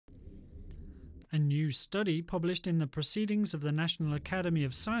A new study published in the Proceedings of the National Academy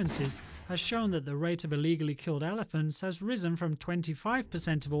of Sciences has shown that the rate of illegally killed elephants has risen from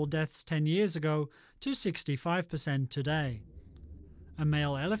 25% of all deaths 10 years ago to 65% today. A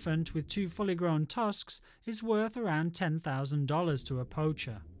male elephant with 2 fully grown tusks is worth around $10,000 to a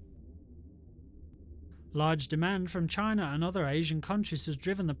poacher. Large demand from China and other Asian countries has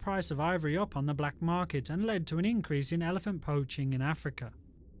driven the price of ivory up on the black market and led to an increase in elephant poaching in Africa.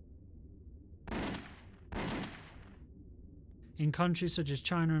 In countries such as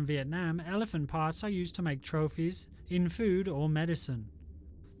China and Vietnam, elephant parts are used to make trophies, in food or medicine.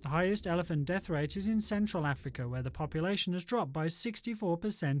 The highest elephant death rate is in Central Africa, where the population has dropped by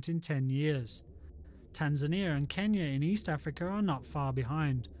 64% in 10 years. Tanzania and Kenya in East Africa are not far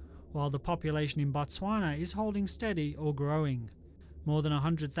behind, while the population in Botswana is holding steady or growing. More than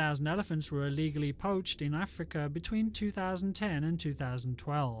 100,000 elephants were illegally poached in Africa between 2010 and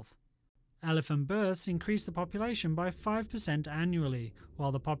 2012. Elephant births increased the population by 5% annually,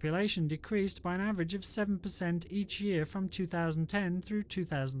 while the population decreased by an average of 7% each year from 2010 through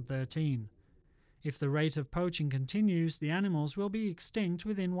 2013. If the rate of poaching continues, the animals will be extinct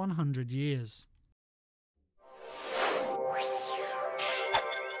within 100 years.